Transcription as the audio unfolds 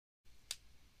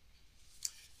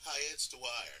Hi, it's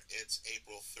Dwyer. It's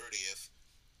April 30th,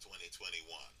 2021.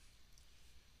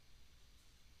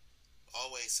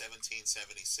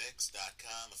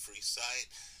 Always1776.com, a free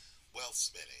site.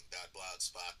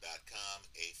 Wealthspinning.blogspot.com,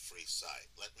 a free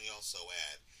site. Let me also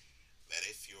add that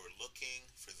if you're looking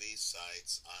for these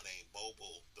sites on a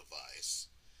mobile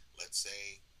device, let's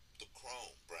say the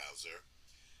Chrome browser,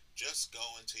 just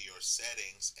go into your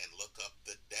settings and look up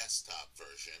the desktop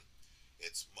version.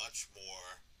 It's much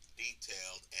more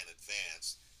detailed and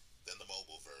advanced than the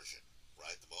mobile version,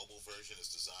 right? The mobile version is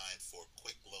designed for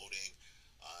quick loading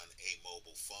on a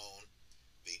mobile phone.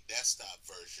 The desktop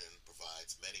version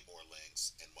provides many more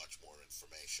links and much more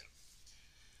information.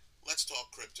 Let's talk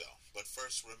crypto, but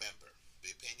first remember,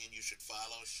 the opinion you should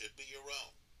follow should be your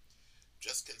own.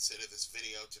 Just consider this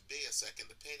video to be a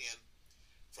second opinion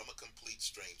from a complete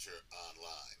stranger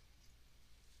online.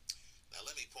 Now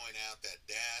let me point out that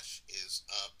Dash is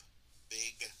up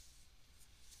big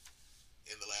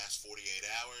in the last 48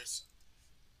 hours.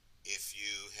 If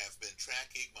you have been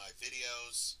tracking my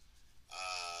videos,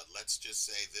 let's just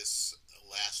say this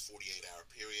last 48-hour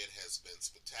period has been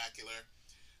spectacular.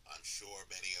 I'm sure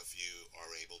many of you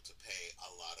are able to pay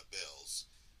a lot of bills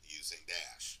using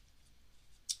Dash.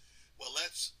 Well,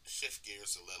 let's shift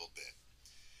gears a little bit.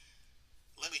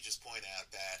 Let me just point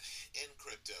out that in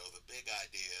crypto, the big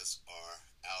ideas are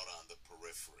out on the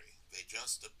periphery. They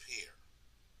just appear.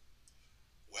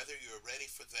 Whether you're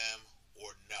ready for them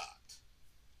or not,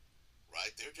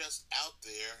 right? They're just out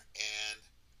there and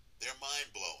they're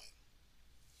mind-blowing.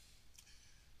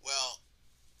 Well,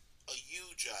 a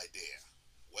huge idea,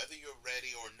 whether you're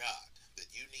ready or not,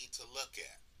 that you need to look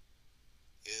at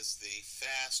is the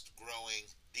fast-growing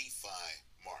DeFi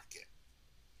market.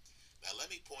 Now,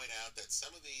 let me point out that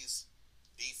some of these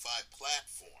DeFi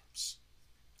platforms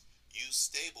use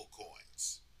stable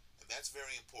coins, and that's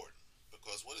very important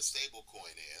because what a stable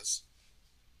coin is,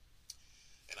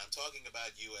 and I'm talking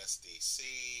about USDC,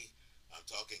 I'm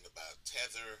talking about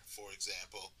Tether, for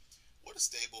example. What a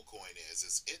stable coin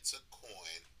is it's a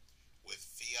coin with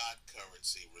fiat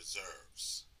currency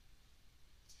reserves.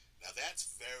 Now that's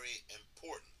very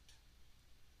important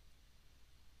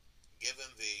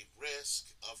given the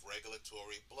risk of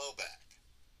regulatory blowback.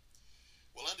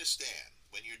 Well, understand,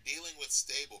 when you're dealing with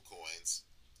stable coins,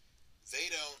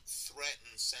 they don't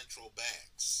threaten central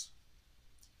banks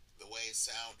the way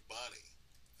sound money,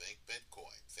 think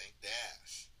Bitcoin, think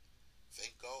Dash,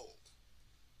 think gold,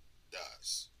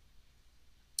 does.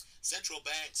 Central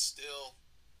banks still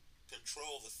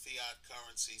control the fiat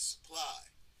currency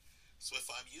supply. So if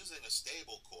I'm using a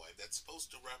stable coin that's supposed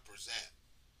to represent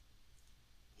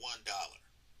 $1,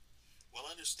 well,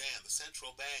 understand the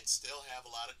central banks still have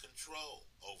a lot of control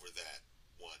over that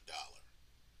 $1,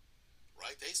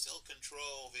 right? They still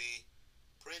control the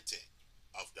printing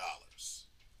of dollars,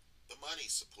 the money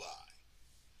supply,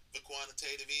 the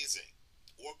quantitative easing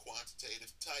or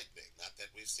quantitative tightening. Not that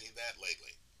we've seen that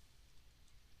lately.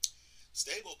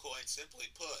 Stablecoins, simply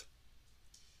put,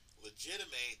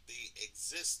 legitimate the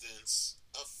existence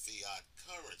of fiat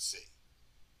currency.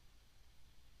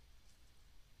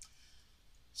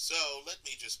 So let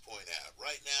me just point out,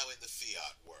 right now in the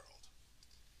fiat world,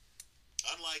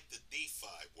 unlike the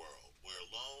DeFi world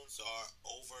where loans are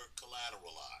over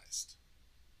collateralized,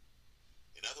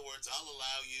 in other words, I'll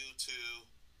allow you to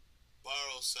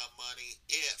borrow some money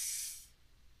if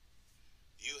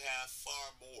you have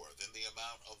far more than the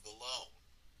amount of the loan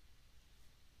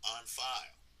on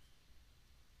file,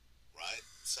 right?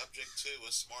 Subject to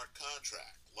a smart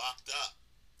contract, locked up,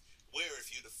 where if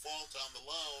you default on the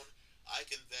loan, I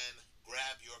can then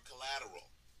grab your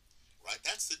collateral, right?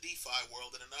 That's the DeFi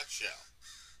world in a nutshell.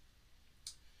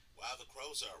 Wow, the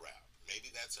crows are out.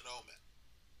 Maybe that's an omen.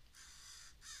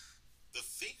 The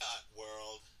fiat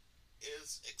world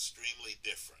is extremely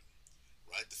different,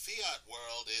 right? The fiat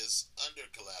world is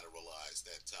under-collateralized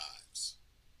at times,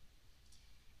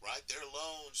 right? They're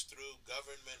loans through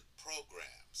government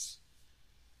programs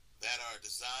that are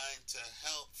designed to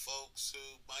help folks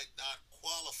who might not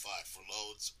qualify for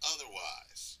loans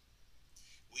otherwise.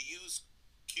 We use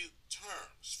cute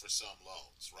terms for some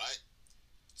loans, right?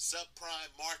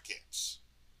 Subprime markets.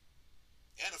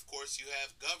 And of course you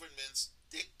have governments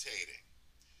dictating,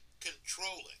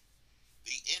 controlling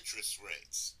the interest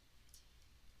rates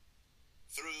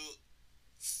through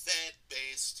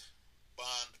Fed-based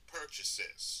bond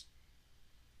purchases.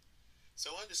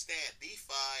 So understand,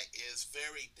 DeFi is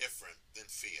very different than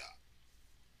fiat.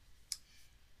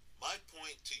 My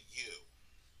point to you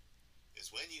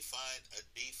is when you find a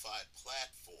DeFi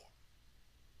platform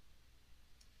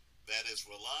that is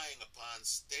relying upon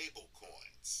stable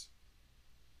coins,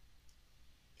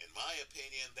 in my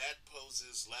opinion, that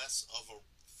poses less of a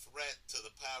threat to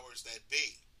the powers that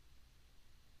be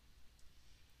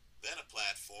than a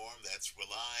platform that's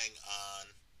relying on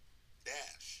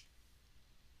Dash,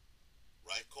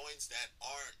 right? Coins that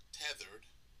aren't tethered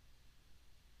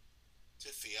to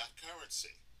fiat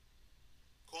currency,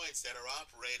 coins that are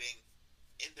operating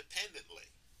independently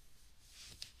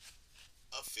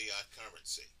of fiat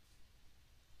currency.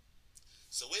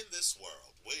 So in this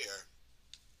world where,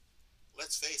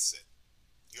 let's face it,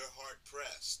 you're hard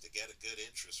pressed to get a good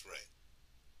interest rate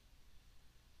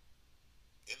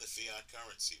in the fiat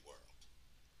currency world,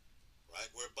 right?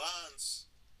 Where bonds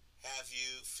have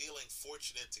you feeling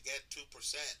fortunate to get 2%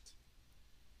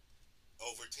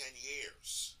 over 10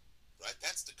 years, right?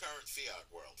 That's the current fiat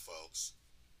world, folks.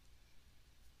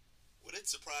 Would it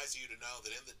surprise you to know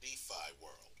that in the DeFi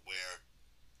world, where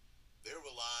they're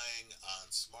relying on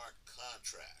smart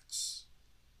contracts,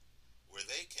 where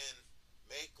they can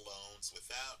make loans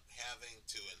without having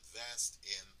to invest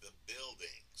in the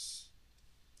buildings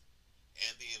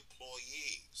and the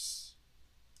employees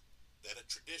that a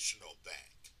traditional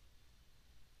bank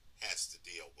has to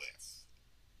deal with,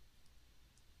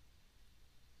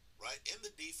 right? In the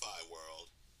DeFi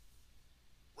world,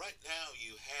 right now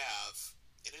you have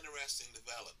an interesting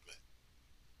development.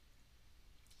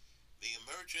 The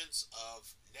emergence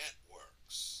of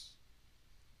networks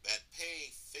that pay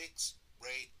fixed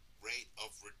rate of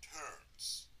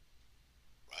returns,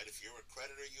 right? If you're a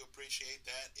creditor, you appreciate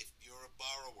that. If you're a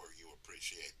borrower, you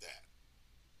appreciate that.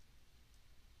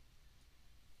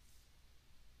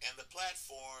 And the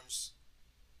platforms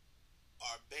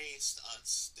are based on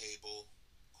stable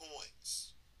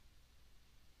coins.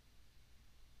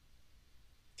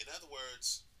 In other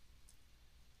words,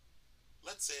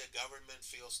 let's say a government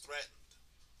feels threatened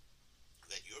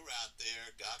that you're out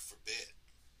there, God forbid,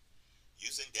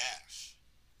 using Dash,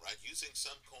 right? Using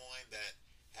some coin that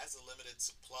has a limited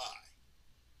supply,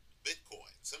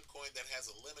 Bitcoin, some coin that has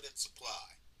a limited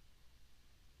supply,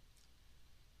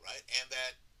 right? And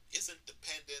that isn't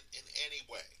dependent in any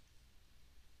way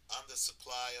on the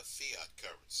supply of fiat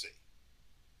currency.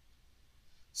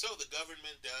 So the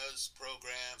government does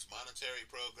programs, monetary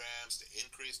programs to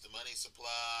increase the money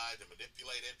supply, to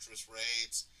manipulate interest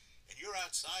rates, and you're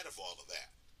outside of all of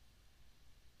that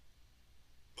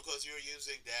because you're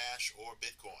using Dash or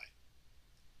Bitcoin,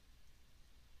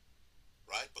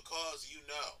 right? Because you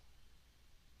know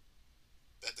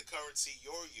that the currency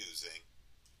you're using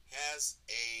has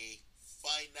a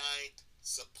finite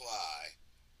supply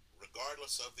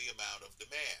regardless of the amount of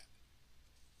demand,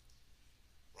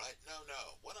 right? No,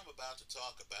 what I'm about to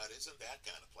talk about isn't that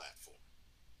kind of platform.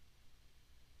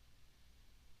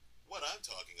 What I'm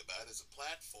talking about is a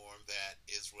platform that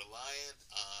is reliant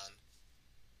on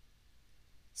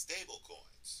stable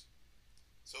coins.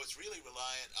 So it's really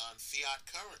reliant on fiat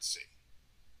currency.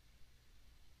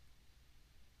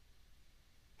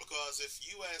 Because if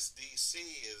USDC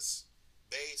is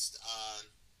based on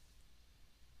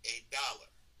a dollar,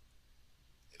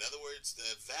 in other words,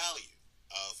 the value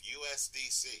of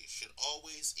USDC should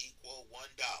always equal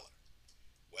 $1,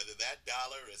 whether that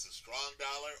dollar is a strong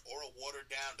dollar or a watered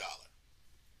down dollar.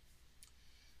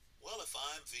 Well, if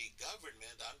I'm the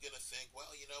government, I'm going to think, well,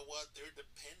 you know what? They're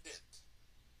dependent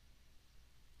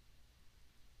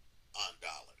on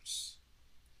dollars.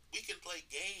 We can play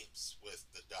games with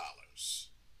the dollars,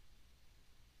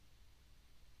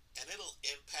 and it'll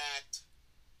impact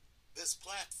this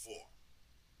platform.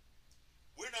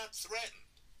 We're not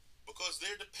threatened because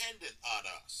they're dependent on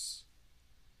us.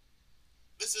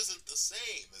 This isn't the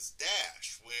same as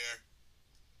Dash, where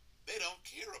they don't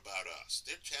care about us.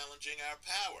 They're challenging our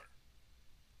power.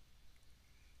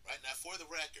 Right now, for the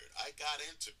record, I got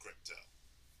into crypto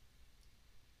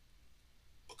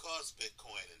because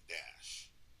Bitcoin and Dash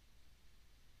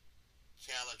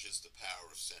challenges the power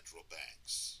of central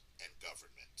banks and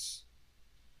governments.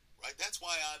 Right? That's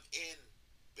why I'm in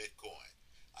Bitcoin.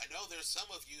 I know there's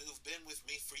some of you who've been with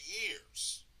me for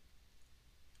years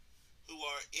who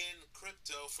are in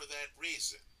crypto for that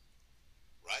reason.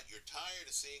 Right? You're tired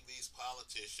of seeing these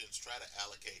politicians try to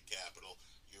allocate capital.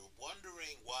 You're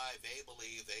wondering why they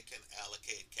believe they can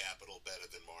allocate capital better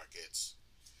than markets.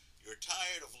 You're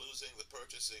tired of losing the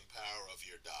purchasing power of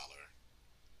your dollar.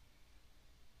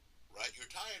 Right?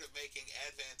 You're tired of making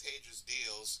advantageous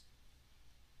deals,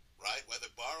 right?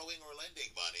 Whether borrowing or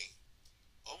lending money,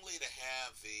 only to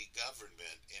have the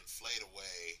government inflate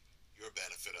away your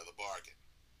benefit of the bargain.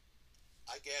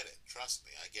 I get it. Trust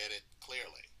me, I get it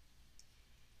clearly.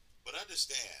 But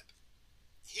understand,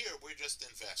 here we're just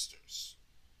investors.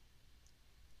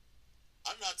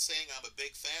 I'm not saying I'm a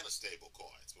big fan of stable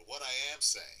coins, but what I am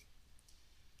saying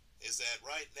is that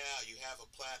right now you have a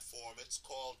platform, it's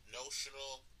called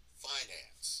Notional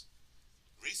Finance.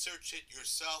 Research it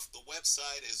yourself. The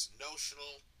website is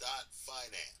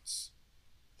notional.finance.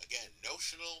 Again,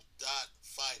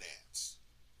 notional.finance.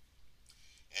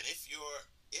 And if you're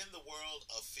in the world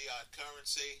of fiat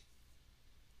currency,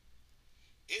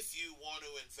 if you want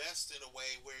to invest in a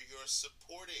way where you're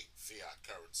supporting fiat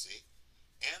currency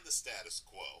and the status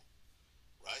quo,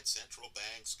 right? Central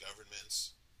banks,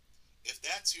 governments, if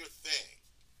that's your thing,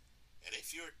 and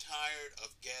if you're tired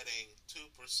of getting 2%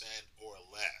 or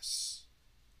less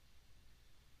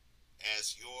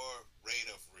as your rate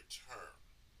of return,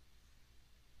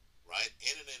 right,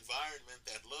 in an environment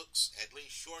that looks, at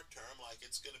least short term, like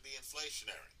it's going to be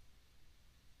inflationary,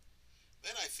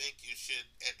 then I think you should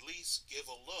at least give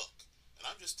a look. And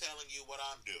I'm just telling you what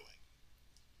I'm doing,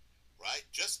 right?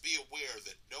 Just be aware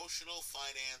that notional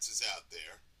finance is out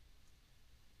there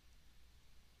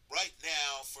right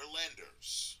now for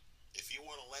lenders. If you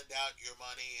want to lend out your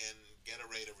money and get a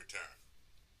rate of return,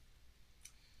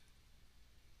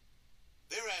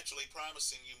 they're actually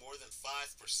promising you more than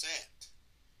 5%,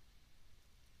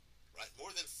 right?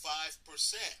 More than 5%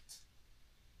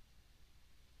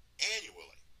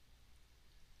 annually.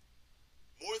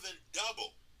 More than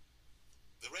double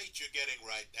the rate you're getting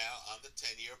right now on the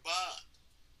 10-year bond.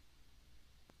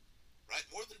 Right?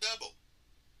 More than double.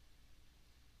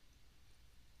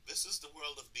 This is the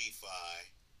world of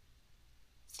DeFi.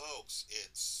 Folks,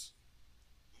 it's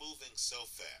moving so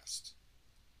fast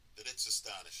that it's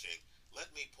astonishing.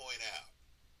 Let me point out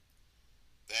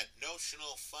that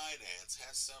Notional Finance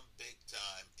has some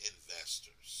big-time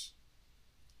investors.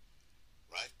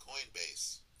 Right?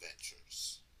 Coinbase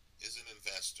Ventures is an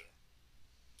investor.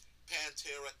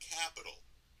 Pantera Capital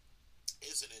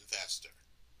is an investor.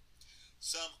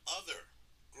 Some other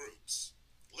groups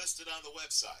listed on the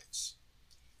websites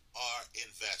are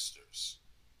investors.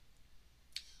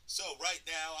 So right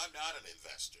now, I'm not an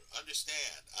investor.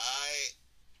 Understand, I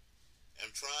am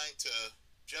trying to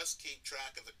just keep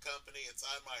track of the company. It's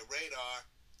on my radar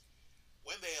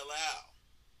when they allow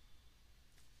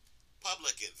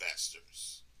public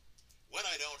investors, when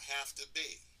I don't have to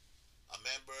be a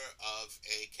member of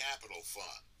a capital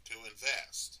fund to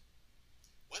invest.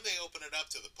 When they open it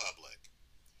up to the public,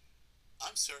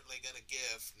 I'm certainly going to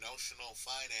give Notional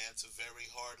Finance a very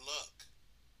hard look.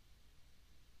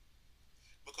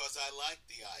 Because I like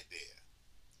the idea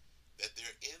that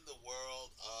they're in the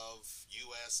world of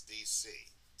USDC,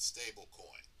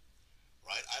 stablecoin,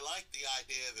 right? I like the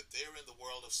idea that they're in the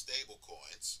world of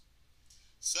stablecoins,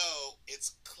 so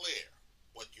it's clear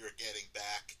what you're getting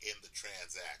back in the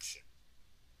transaction,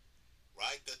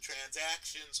 right? The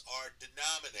transactions are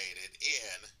denominated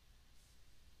in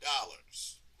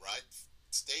dollars, right?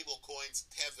 Stablecoins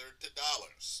tethered to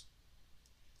dollars.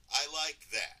 I like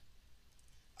that.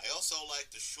 I also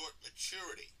like the short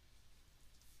maturity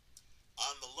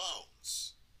on the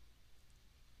loans,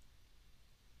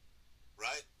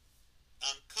 right?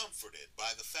 I'm comforted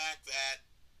by the fact that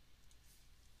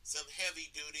some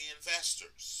heavy-duty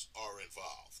investors are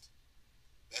involved,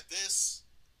 that this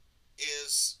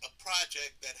is a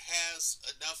project that has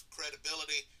enough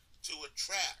credibility to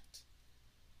attract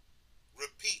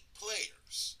repeat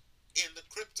players in the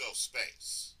crypto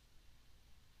space.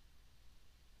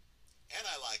 And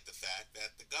I like the fact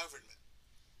that the government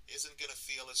isn't going to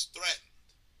feel as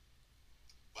threatened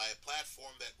by a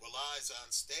platform that relies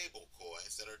on stable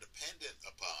coins that are dependent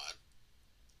upon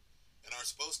and are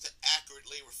supposed to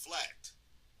accurately reflect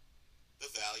the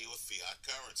value of fiat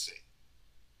currency.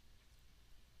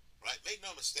 Right? Make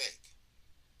no mistake.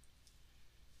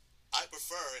 I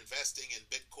prefer investing in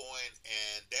Bitcoin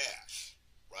and Dash.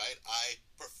 Right? I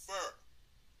prefer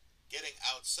getting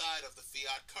outside of the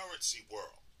fiat currency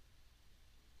world.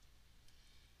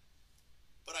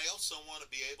 But I also want to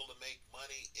be able to make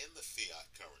money in the fiat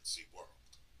currency world.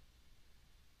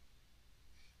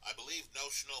 I believe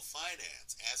notional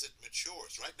finance, as it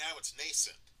matures, right now it's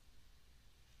nascent.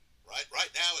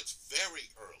 Right now it's very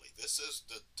early. This is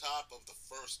the top of the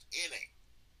first inning.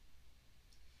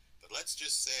 But let's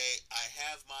just say I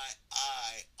have my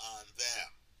eye on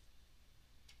them.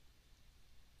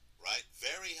 Right?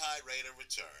 Very high rate of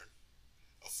return.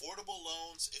 Affordable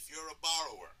loans if you're a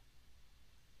borrower.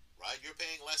 Right? You're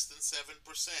paying less than 7%.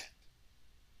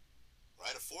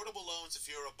 Right? Affordable loans if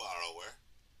you're a borrower.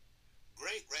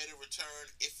 Great rate of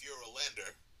return if you're a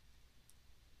lender.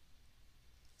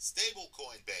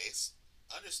 Stablecoin based.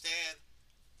 Understand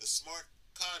the smart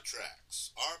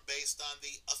contracts are based on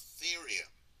the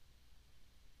Ethereum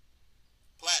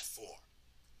platform.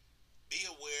 Be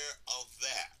aware of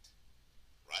that.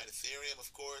 Right? Ethereum, of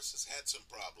course, has had some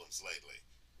problems lately.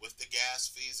 with the gas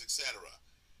fees, etc.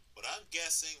 But I'm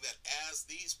guessing that as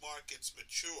these markets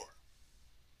mature,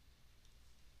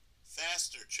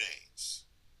 faster chains,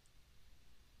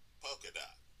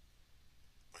 Polkadot,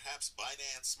 perhaps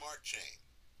Binance Smart Chain,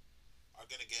 are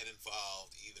going to get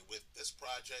involved either with this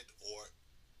project or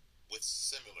with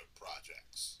similar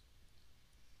projects.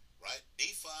 Right?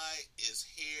 DeFi is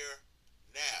here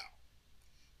now.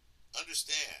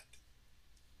 Understand,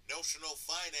 Notional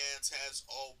Finance has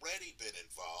already been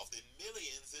involved in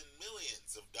millions and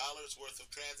millions of dollars worth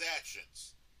of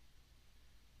transactions.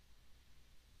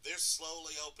 They're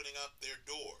slowly opening up their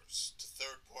doors to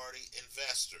third-party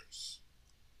investors.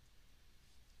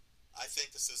 I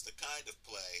think this is the kind of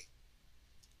play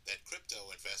that crypto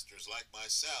investors like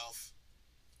myself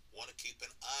want to keep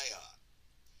an eye on.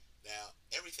 Now,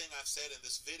 everything I've said in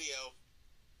this video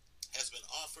has been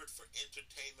offered for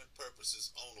entertainment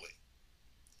purposes only.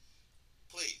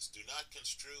 Please do not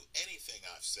construe anything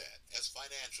I've said as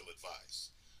financial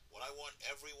advice. What I want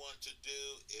everyone to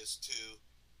do is to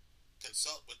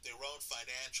consult with their own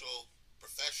financial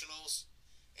professionals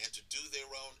and to do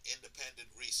their own independent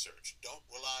research. Don't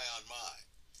rely on mine.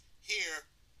 Here,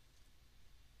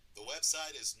 the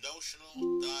website is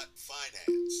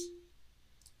notional.finance.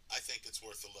 I think it's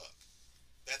worth a look.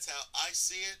 That's how I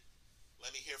see it.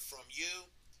 Let me hear from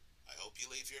you. I hope you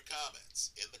leave your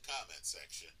comments in the comment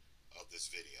section of this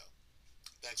video.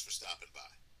 Thanks for stopping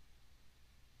by.